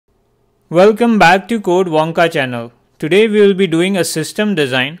Welcome back to Code Wonka channel. Today we will be doing a system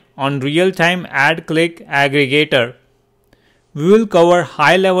design on real-time ad-click aggregator. We will cover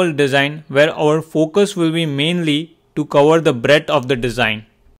high-level design where our focus will be mainly to cover the breadth of the design.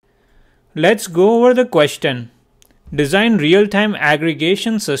 Let's go over the question. Design real-time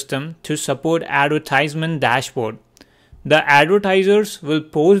aggregation system to support advertisement dashboard. The advertisers will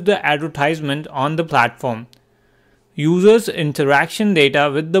post the advertisement on the platform. Users' interaction data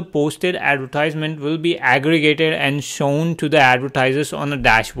with the posted advertisement will be aggregated and shown to the advertisers on a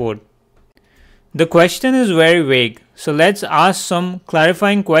dashboard. The question is very vague, so let's ask some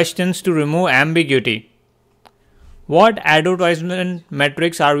clarifying questions to remove ambiguity. What advertisement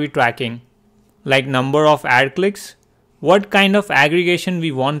metrics are we tracking? Like number of ad clicks? What kind of aggregation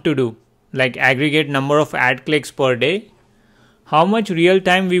we want to do? Like aggregate number of ad clicks per day? How much real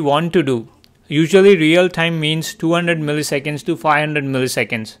time we want to do? Usually real time means 200 milliseconds to 500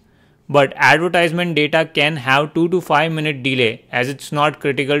 milliseconds. But advertisement data can have 2 to 5 minute delay as it's not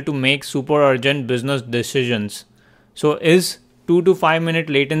critical to make super urgent business decisions. So is 2 to 5 minute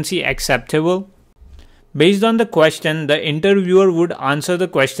latency acceptable? Based on the question, the interviewer would answer the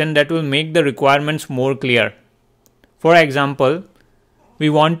question that will make the requirements more clear. For example, we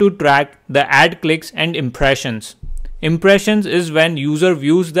want to track the ad clicks and impressions. Impressions is when user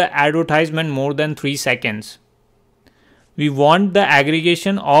views the advertisement more than 3 seconds. We want the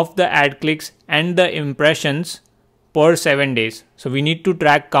aggregation of the ad clicks and the impressions per 7 days. So we need to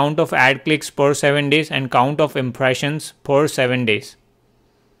track count of ad clicks per 7 days and count of impressions per 7 days.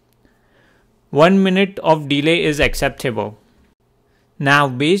 1 minute of delay is acceptable. Now,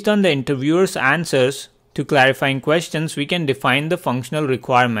 based on the interviewer's answers to clarifying questions, we can define the functional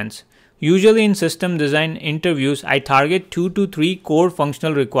requirements. Usually in system design interviews, I target 2 to 3 core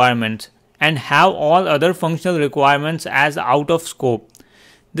functional requirements and have all other functional requirements as out of scope.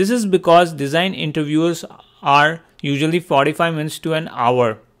 This is because design interviews are usually 45 minutes to an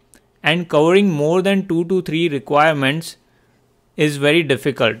hour, and covering more than 2 to 3 requirements is very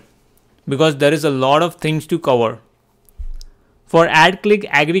difficult because there is a lot of things to cover. For ad-click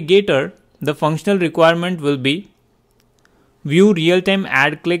aggregator, the functional requirement will be view real-time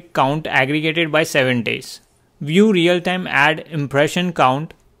ad click count aggregated by 7 days. View real-time ad impression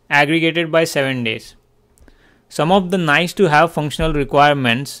count aggregated by 7 days. Some of the nice to have functional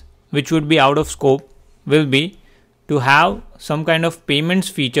requirements which would be out of scope will be to have some kind of payments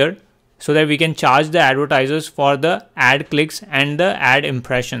feature so that we can charge the advertisers for the ad clicks and the ad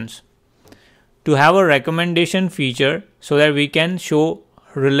impressions. To have a recommendation feature so that we can show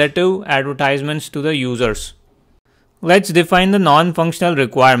relative advertisements to the users. Let's define the non-functional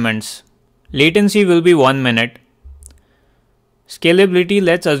requirements. Latency will be 1 minute. Scalability,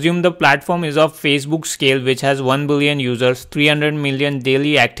 let's assume the platform is of Facebook scale which has 1 billion users, 300 million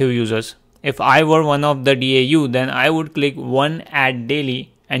daily active users. If I were one of the DAU, then I would click 1 ad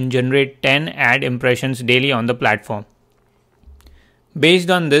daily and generate 10 ad impressions daily on the platform. Based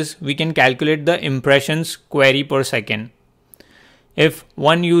on this, we can calculate the impressions query per second. If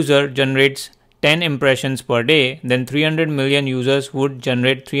one user generates 10 impressions per day, then 300 million users would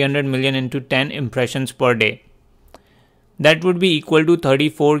generate 300 million into 10 impressions per day. That would be equal to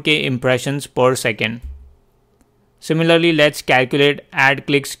 34k impressions per second. Similarly, let's calculate ad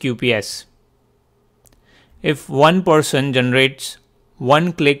clicks QPS. If one person generates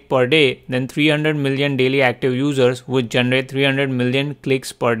 1 click per day, then 300 million daily active users would generate 300 million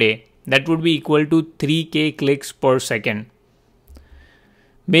clicks per day. That would be equal to 3k clicks per second.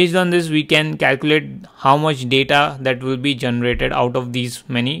 Based on this, we can calculate how much data that will be generated out of these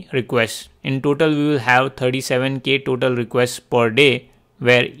many requests. In total, we will have 37k total requests per day,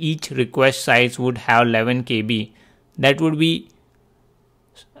 where each request size would have 11 KB. That would be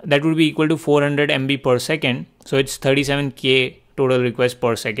equal to 400 MB per second. So it's 37k total requests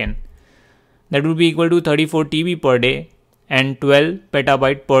per second. That would be equal to 34 TB per day and 12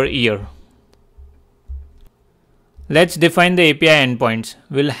 petabyte per year. Let's define the API endpoints.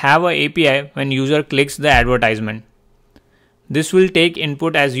 We'll have an API when user clicks the advertisement. This will take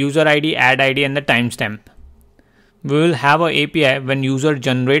input as user ID, ad ID and the timestamp. We will have an API when user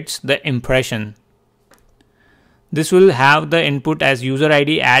generates the impression. This will have the input as user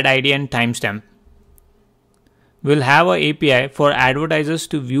ID, ad ID and timestamp. We'll have an API for advertisers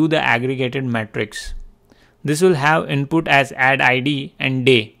to view the aggregated metrics. This will have input as ad ID and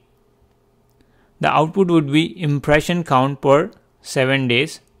day. The output would be impression count per 7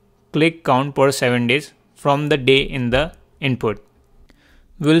 days, click count per 7 days from the day in the input.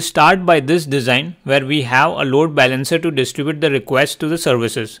 We'll start by this design where we have a load balancer to distribute the requests to the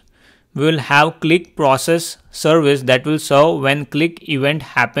services. we will have click process service that will serve when click event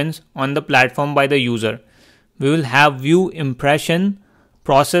happens on the platform by the user. We will have view impression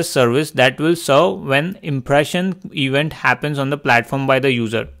process service that will serve when impression event happens on the platform by the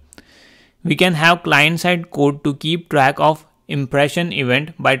user. We can have client-side code to keep track of impression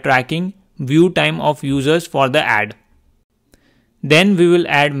event by tracking view time of users for the ad. Then we will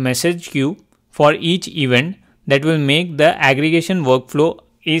add message queue for each event that will make the aggregation workflow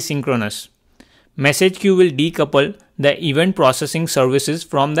asynchronous. Message queue will decouple the event processing services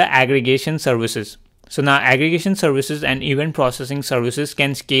from the aggregation services. So now aggregation services and event processing services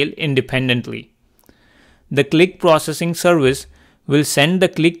can scale independently. The click processing service will send the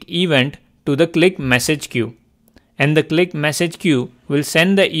click event to the click message queue, and the click message queue will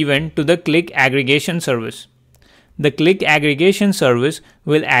send the event to the click aggregation service. The click aggregation service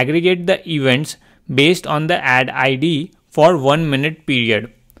will aggregate the events based on the ad ID for 1 minute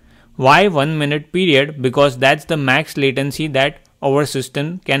period. Why 1 minute period? Because that's the max latency that our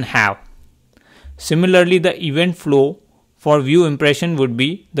system can have. Similarly, the event flow for view impression would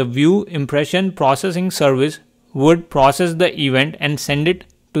be the view impression processing service would process the event and send it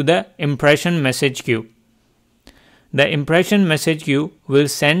to the impression message queue. The impression message queue will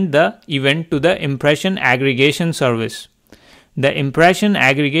send the event to the impression aggregation service. The impression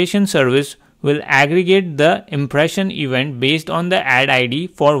aggregation service will aggregate the impression event based on the ad ID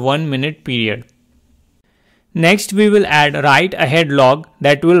for 1 minute period. Next, we will add write ahead log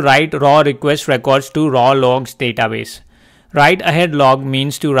that will write raw request records to raw logs database. Write ahead log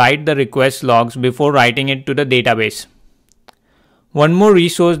means to write the request logs before writing it to the database. One more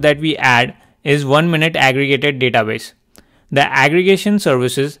resource that we add is 1 minute aggregated database. The aggregation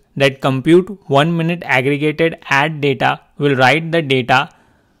services that compute 1 minute aggregated ad data will write the data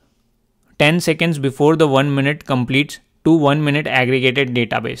 10 seconds before the 1 minute completes to 1 minute aggregated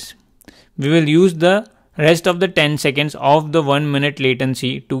database. We will use the rest of the 10 seconds of the 1 minute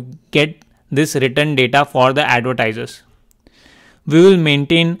latency to get this written data for the advertisers. We will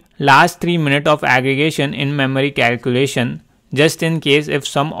maintain last 3 minutes of aggregation in memory calculation just in case if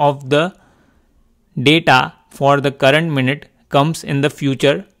some of the data for the current minute comes in the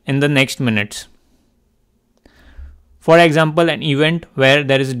future in the next minutes. For example, an event where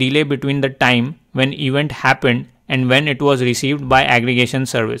there is delay between the time when event happened and when it was received by aggregation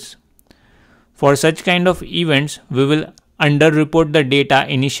service. For such kind of events, we will underreport the data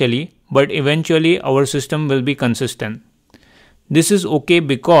initially, but eventually our system will be consistent. This is okay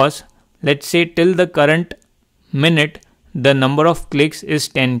because let's say till the current minute the number of clicks is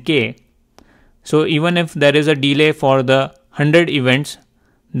 10k. So even if there is a delay for the 100 events,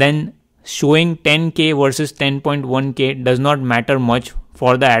 then showing 10k versus 10.1k does not matter much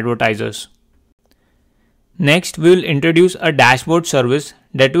for the advertisers. Next, we will introduce a dashboard service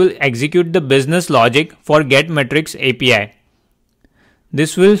that will execute the business logic for GetMetrics API.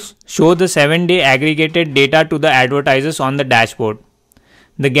 This will show the 7-day aggregated data to the advertisers on the dashboard.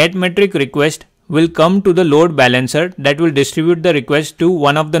 The GetMetric request will come to the load balancer that will distribute the request to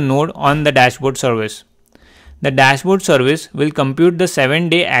one of the node on the dashboard service. The dashboard service will compute the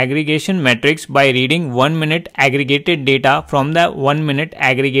 7-day aggregation metrics by reading 1 minute aggregated data from the 1 minute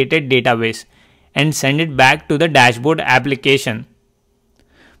aggregated database and send it back to the dashboard application.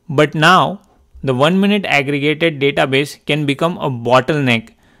 But now, the 1 minute aggregated database can become a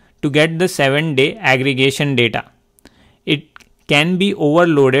bottleneck to get the 7-day aggregation data. It can be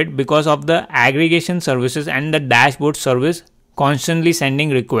overloaded because of the aggregation services and the dashboard service constantly sending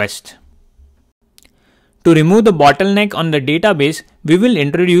requests. To remove the bottleneck on the database, we will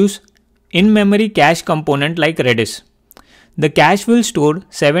introduce in-memory cache component like Redis. The cache will store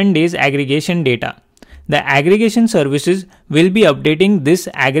 7 days aggregation data. The aggregation services will be updating this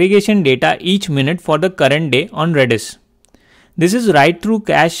aggregation data each minute for the current day on Redis. This is write-through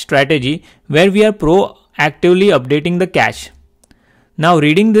cache strategy where we are proactively updating the cache. Now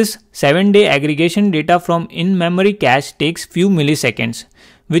reading this 7-day aggregation data from in-memory cache takes few milliseconds,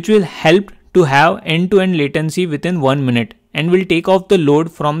 which will help to have end-to-end latency within 1 minute and will take off the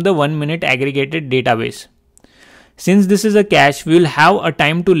load from the 1 minute aggregated database. Since this is a cache, we will have a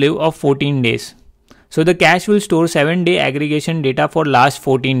time to live of 14 days. So the cache will store 7-day aggregation data for last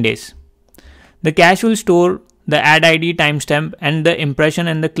 14 days. The cache will store the ad ID, timestamp, and the impression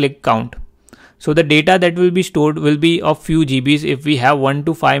and the click count. So the data that will be stored will be of few GBs if we have 1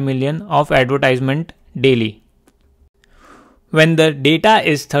 to 5 million of advertisement daily. When the data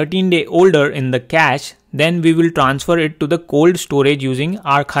is 13-day older in the cache, then we will transfer it to the cold storage using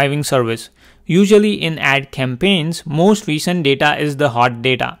archiving service. Usually in ad campaigns, most recent data is the hot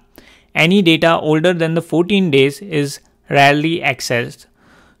data. Any data older than the 14 days is rarely accessed.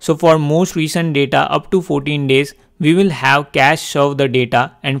 So for most recent data up to 14 days, we will have cache serve the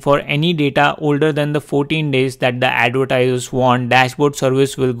data, and for any data older than the 14 days that the advertisers want, dashboard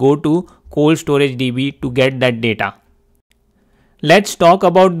service will go to cold storage DB to get that data. Let's talk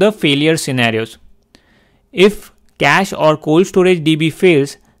about the failure scenarios. If cache or cold storage DB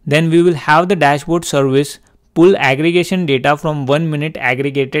fails, then we will have the dashboard service pull aggregation data from 1 minute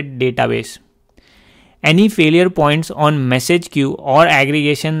aggregated database. Any failure points on message queue or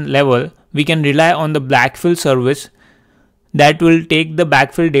aggregation level, we can rely on the backfill service that will take the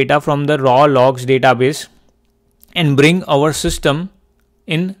backfill data from the raw logs database and bring our system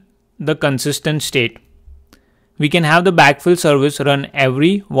in the consistent state. We can have the backfill service run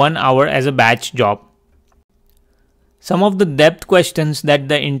every 1 hour as a batch job. Some of the depth questions that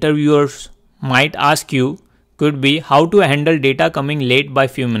the interviewers might ask you could be how to handle data coming late by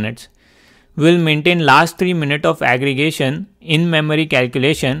few minutes. We will maintain last 3 minutes of aggregation in memory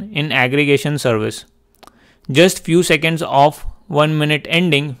calculation in aggregation service. Just few seconds of 1 minute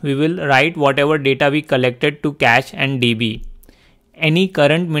ending, we will write whatever data we collected to cache and DB. Any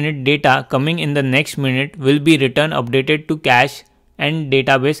current minute data coming in the next minute will be return updated to cache and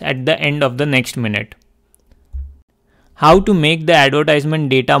database at the end of the next minute. How to make the advertisement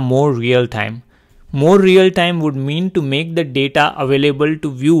data more real time. More real time would mean to make the data available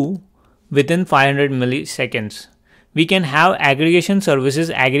to view within 500 milliseconds. We can have aggregation services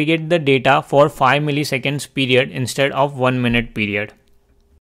aggregate the data for 5 milliseconds period instead of 1 minute period.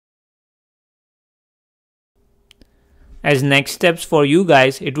 As next steps for you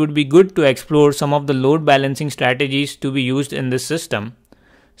guys, it would be good to explore some of the load balancing strategies to be used in this system.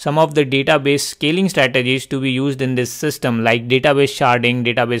 Some of the database scaling strategies to be used in this system like database sharding,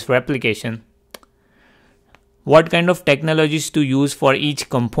 database replication. What kind of technologies to use for each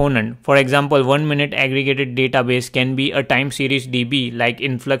component. For example, 1 minute aggregated database can be a time series DB like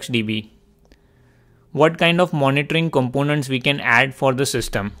InfluxDB. What kind of monitoring components we can add for the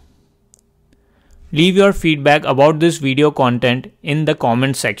system. Leave your feedback about this video content in the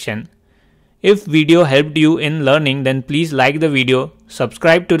comment section. If video helped you in learning, then please like the video,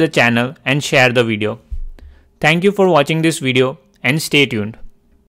 subscribe to the channel and share the video. Thank you for watching this video and stay tuned.